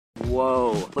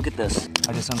Whoa, look at this.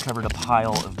 I just uncovered a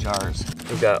pile of jars.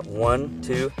 We've got 1,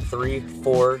 2, 3,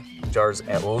 4 jars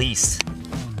at least.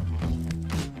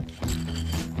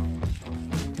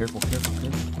 Careful, careful,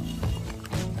 careful.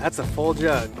 That's a full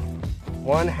jug.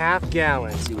 1/2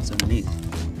 gallon. Let's see what's underneath.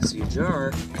 See a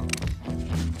jar.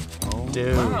 Oh,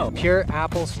 Dude, wow. pure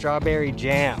apple strawberry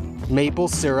jam. Maple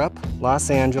syrup, Los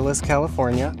Angeles,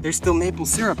 California. There's still maple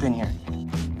syrup in here.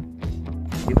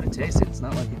 Give it a taste. It's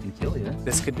not like it can kill you.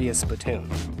 This could be a spittoon.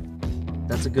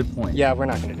 That's a good point. Yeah, we're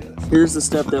not gonna do this. Here's the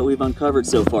stuff that we've uncovered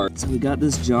so far. So we got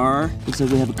this jar. Looks like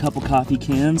we have a couple coffee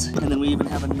cans. And then we even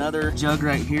have another jug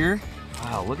right here.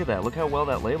 Wow, look at that. Look how well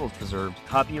that label's preserved.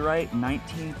 Copyright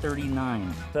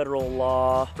 1939. Federal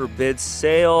law forbids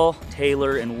sale.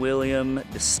 Taylor and William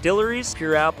Distilleries.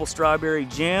 Pure apple strawberry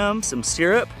jam. Some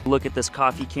syrup. Look at this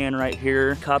coffee can right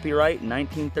here. Copyright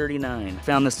 1939.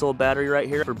 Found this old battery right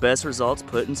here for best results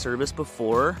put in service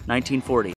before 1940.